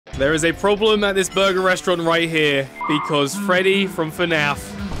There is a problem at this burger restaurant right here because Freddy from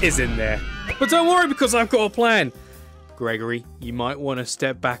FNAF is in there. But don't worry because I've got a plan. Gregory, you might want to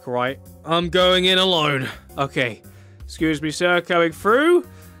step back, right? I'm going in alone. Okay. Excuse me, sir, coming through.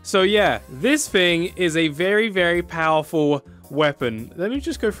 So yeah, this thing is a very, very powerful weapon. Let me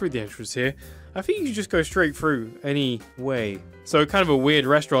just go through the entrance here. I think you can just go straight through any way. So kind of a weird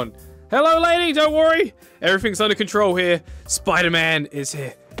restaurant. Hello, lady, don't worry. Everything's under control here. Spider-Man is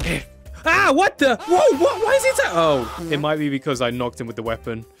here. Ah, what the? Whoa, what? Why is it that? Oh, it might be because I knocked him with the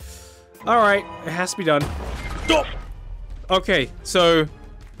weapon. All right, it has to be done. Oh! Okay, so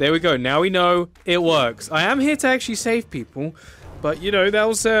there we go. Now we know it works. I am here to actually save people, but you know, that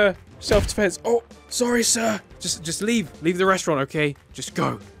was self-defense. Oh, sorry, sir. Just leave the restaurant, okay? Just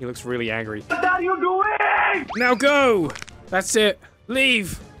go. He looks really angry. What are you doing? Now go. That's it.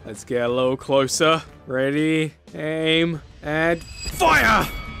 Leave. Let's get a little closer. Ready, aim, and fire!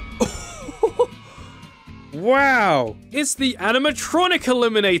 Wow, it's the animatronic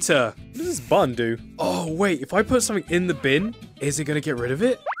eliminator. What does this button do? Oh, wait, if I put something in the bin, is it gonna get rid of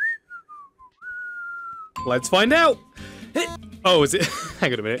it? Let's find out. Oh, is it?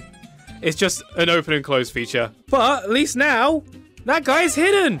 Hang on a minute. It's just an open and close feature. But at least now, that guy's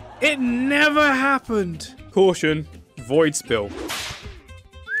hidden. It never happened. Caution, void spill.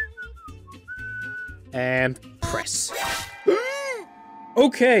 And press.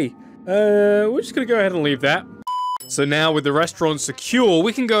 Okay, we're just gonna go ahead and leave that. So now with the restaurant secure,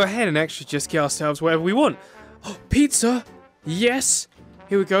 we can go ahead and actually just get ourselves whatever we want. Oh, pizza. Yes.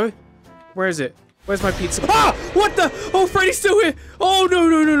 Here we go. Where is it? Where's my pizza? Ah! What the? Oh, Freddy's still here. Oh,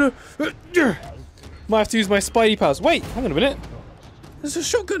 no. Might have to use my Spidey powers. Wait, hang on a minute. There's a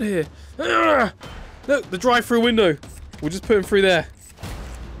shotgun here. Look, the drive-through window. We'll just put him through there.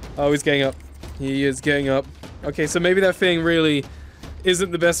 Oh, he's getting up. He is getting up. Okay, so maybe that thing really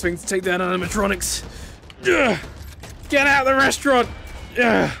isn't the best thing to take down animatronics. Get out of the restaurant.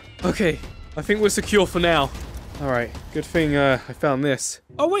 Okay, I think we're secure for now. All right, good thing I found this.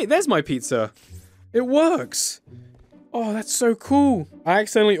 Oh wait, there's my pizza. It works. Oh, that's so cool. I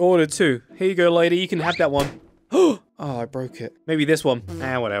accidentally ordered two. Here you go, lady. You can have that one. Oh, I broke it. Maybe this one.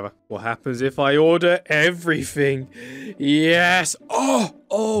 Whatever. What happens if I order everything? Yes.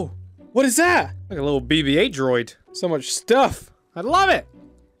 Oh. What is that? Like a little BB-8 droid. So much stuff. I love it.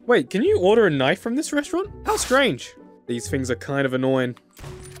 Wait, can you order a knife from this restaurant? How strange. These things are kind of annoying.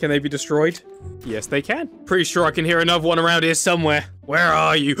 Can they be destroyed? Yes, they can. Pretty sure I can hear another one around here somewhere. Where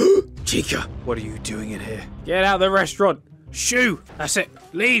are you? Chica, what are you doing in here? Get out of the restaurant. Shoo. That's it.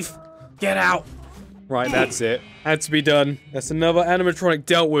 Leave. Get out. Right, that's it. Had to be done. That's another animatronic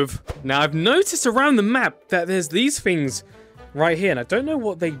dealt with. Now, I've noticed around the map that there's these things right here, and I don't know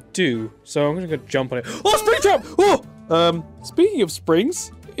what they do, so I'm gonna go jump on it. Oh, spring trap! Oh! Speaking of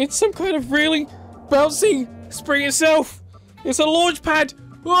springs, it's some kind of really bouncy spring itself. It's a launch pad.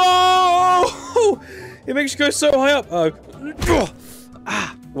 Whoa! It makes you go so high up.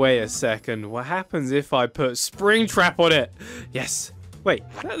 Wait a second. What happens if I put spring trap on it? Yes. Wait,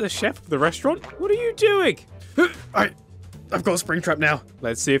 is that the chef of the restaurant? What are you doing? Alright, I've got a spring trap now.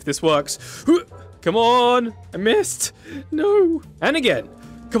 Let's see if this works. Come on! I missed! No! And again!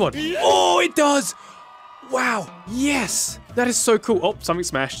 Come on! Oh, it does! Wow! Yes! That is so cool! Oh, something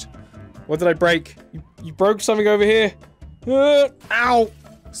smashed. What did I break? You broke something over here? Ow!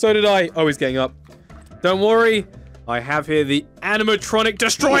 So did I. Oh, he's getting up. Don't worry. I have here the animatronic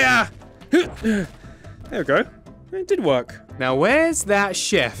destroyer! There we go. It did work. Now, where's that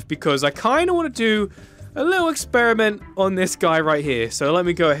chef? Because I kind of want to do a little experiment on this guy right here. So let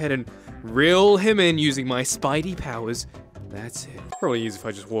me go ahead and reel him in using my Spidey powers. That's it. Probably easy if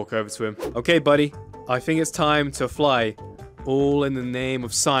I just walk over to him. Okay, buddy. I think it's time to fly. All in the name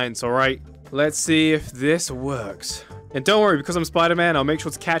of science, alright? Let's see if this works. And don't worry, because I'm Spider-Man, I'll make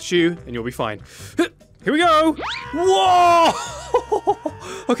sure to catch you, and you'll be fine. Here we go! Whoa!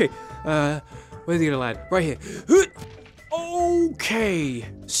 Okay, where's he gonna land? Right here. Okay.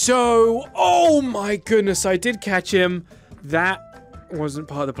 So, oh my goodness, I did catch him. That wasn't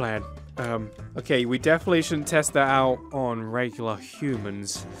part of the plan. Okay, we definitely shouldn't test that out on regular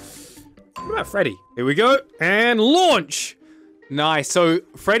humans. What about Freddy? Here we go, and launch! Nice, so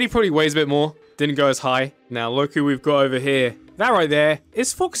Freddy probably weighs a bit more. Didn't go as high. Now look who we've got over here. That right there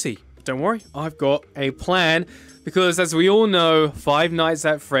is Foxy. Don't worry, I've got a plan. Because as we all know, Five Nights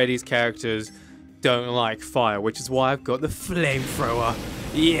at Freddy's characters don't like fire, which is why I've got the flamethrower.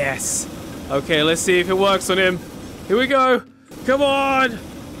 Yes. Okay, let's see if it works on him. Here we go. Come on.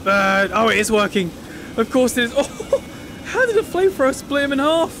 Oh, it is working. Of course it is. Oh, how did the flamethrower split him in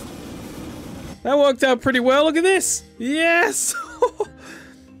half? That worked out pretty well. Look at this. Yes.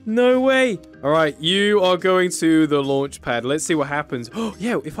 No way. All right, you are going to the launch pad. Let's see what happens. Oh,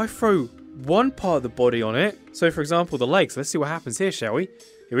 yeah, if I throw one part of the body on it, so for example, the legs, let's see what happens here, shall we?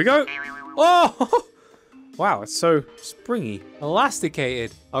 Here we go. Oh, wow, it's so springy.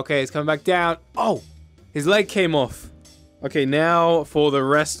 Elasticated. Okay, it's coming back down. Oh, his leg came off. Okay, now for the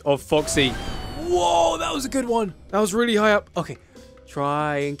rest of Foxy. Whoa, that was a good one. That was really high up. Okay,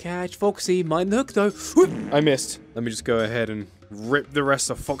 try and catch Foxy. Mind the hook, though. I missed. Let me just go ahead and rip the rest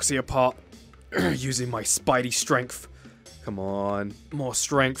of Foxy apart using my Spidey strength. Come on, more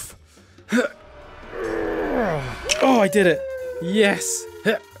strength. Oh, I did it. Yes.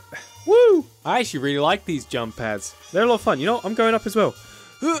 Woo! I actually really like these jump pads. They're a lot of fun. You know what? I'm going up as well.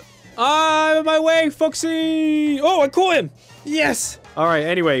 I'm on my way, Foxy! Oh, I caught him! Yes! Alright,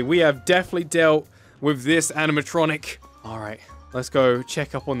 anyway, we have definitely dealt with this animatronic. Alright, let's go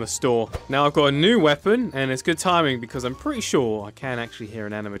check up on the store. Now I've got a new weapon, and it's good timing because I'm pretty sure I can actually hear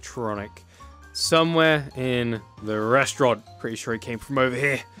an animatronic somewhere in the restaurant. Pretty sure he came from over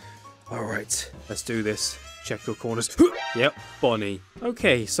here. Alright, let's do this. Check your corners. Yep, Bonnie.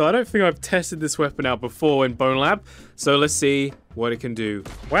 Okay, so I don't think I've tested this weapon out before in Bonelab, so let's see what it can do.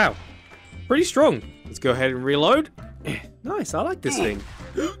 Wow, pretty strong. Let's go ahead and reload. Nice, I like this thing.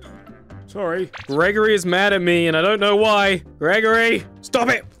 Sorry. Gregory is mad at me, and I don't know why. Gregory, stop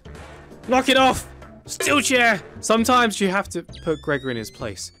it! Knock it off! Steel chair! Sometimes you have to put Gregory in his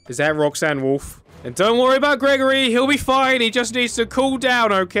place. Is that Roxanne Wolf? And don't worry about Gregory, he'll be fine, he just needs to cool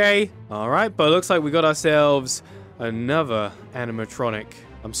down, okay? Alright, but it looks like we got ourselves another animatronic.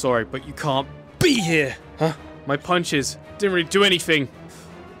 I'm sorry, but you can't be here! Huh? My punches didn't really do anything.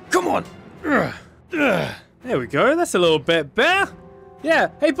 Come on! There we go, that's a little bit better.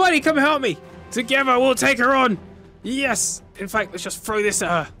 Yeah, hey buddy, come help me! Together we'll take her on! Yes! In fact, let's just throw this at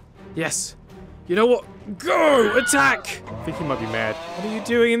her. Yes. You know what? Go! Attack! I think he might be mad. What are you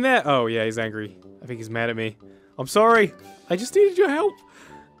doing in there? Oh yeah, he's angry. I think he's mad at me. I'm sorry. I just needed your help.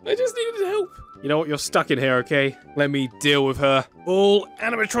 I just needed help. You know what? You're stuck in here, okay? Let me deal with her. All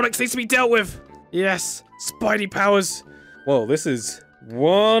animatronics needs to be dealt with. Yes. Spidey powers. Whoa, this is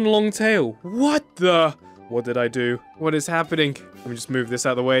one long tail. What the? What did I do? What is happening? Let me just move this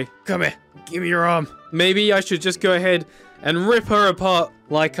out of the way. Come here. Give me your arm. Maybe I should just go ahead and rip her apart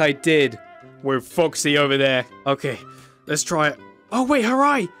like I did with Foxy over there. Okay, let's try it. Oh, wait, her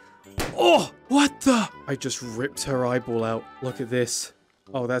eye. Oh, what the? I just ripped her eyeball out. Look at this.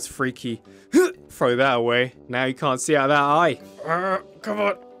 Oh, that's freaky. Throw that away. Now you can't see out of that eye. Come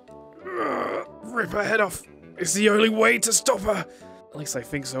on. Rip her head off. It's the only way to stop her. At least I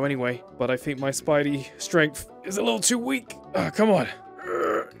think so anyway. But I think my Spidey strength is a little too weak. Come on.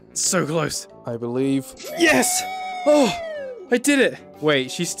 So close. I believe. Yes! Oh, I did it.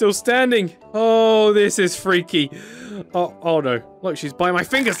 Wait, she's still standing. Oh, this is freaky. Oh no. Look, she's by my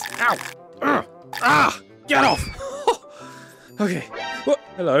fingers. Ow. Get off. Okay. What?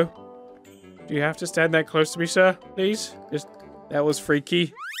 Hello. Do you have to stand that close to me, sir? Please? That was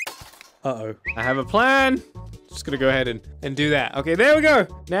freaky. Uh-oh. I have a plan. Just gonna go ahead and do that. Okay, there we go.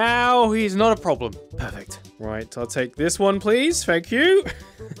 Now he's not a problem. Perfect. Right, I'll take this one, please. Thank you.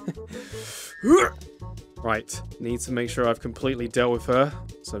 Right, need to make sure I've completely dealt with her.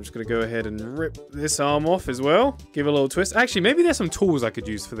 So I'm just gonna go ahead and rip this arm off as well. Give it a little twist. Actually, maybe there's some tools I could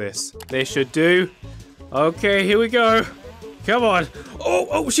use for this. This should do. Okay, here we go. Come on.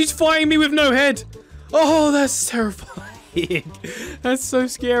 Oh, she's fighting me with no head. Oh, that's terrifying. That's so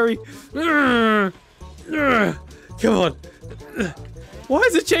scary. Come on. Why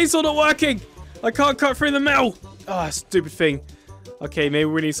is the chainsaw not working? I can't cut through the metal. Ah, stupid thing. Okay, maybe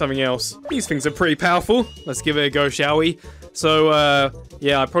we need something else. These things are pretty powerful. Let's give it a go, shall we? So,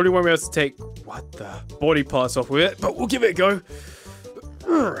 yeah, I probably won't be able to take, what the, body parts off with it, but we'll give it a go.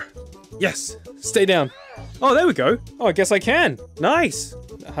 Yes, stay down. Oh, there we go. Oh, I guess I can. Nice.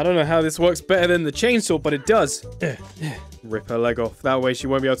 I don't know how this works better than the chainsaw, but it does. Rip her leg off. That way she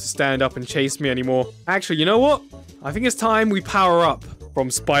won't be able to stand up and chase me anymore. Actually, you know what? I think it's time we power up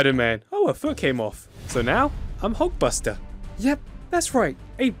from Spider-Man. Oh, her foot came off. So now, I'm Hulkbuster. Yep, that's right.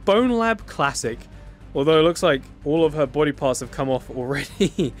 A Bonelab classic. Although it looks like all of her body parts have come off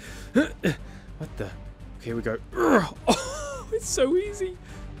already. What the? Okay, here we go. Oh, it's so easy.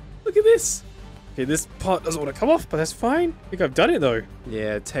 Look at this. Okay, this part doesn't want to come off, but that's fine. I think I've done it though.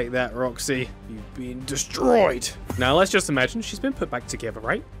 Yeah, take that, Roxy. You've been destroyed. Now let's just imagine she's been put back together,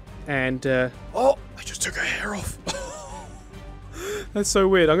 right? And, oh, I just took her hair off. That's so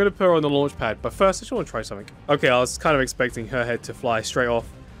weird. I'm going to put her on the launch pad, but first I just want to try something. Okay, I was kind of expecting her head to fly straight off.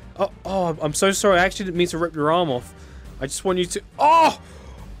 Oh, I'm so sorry. I actually didn't mean to rip your arm off. I just want you to... Oh,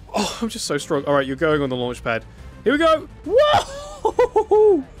 I'm just so strong. All right, you're going on the launch pad. Here we go. Whoa!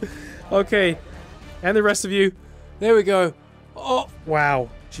 Okay. And the rest of you. There we go. Oh, wow.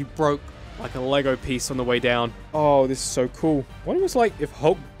 She broke like a Lego piece on the way down. Oh, this is so cool. What was like if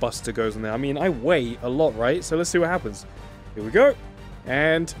Hulkbuster goes on there? I mean, I weigh a lot, right? So let's see what happens. Here we go.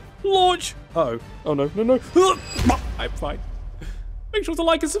 And launch. Uh-oh. Oh, no, no, no. I'm fine. Make sure to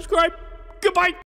like and subscribe. Goodbye.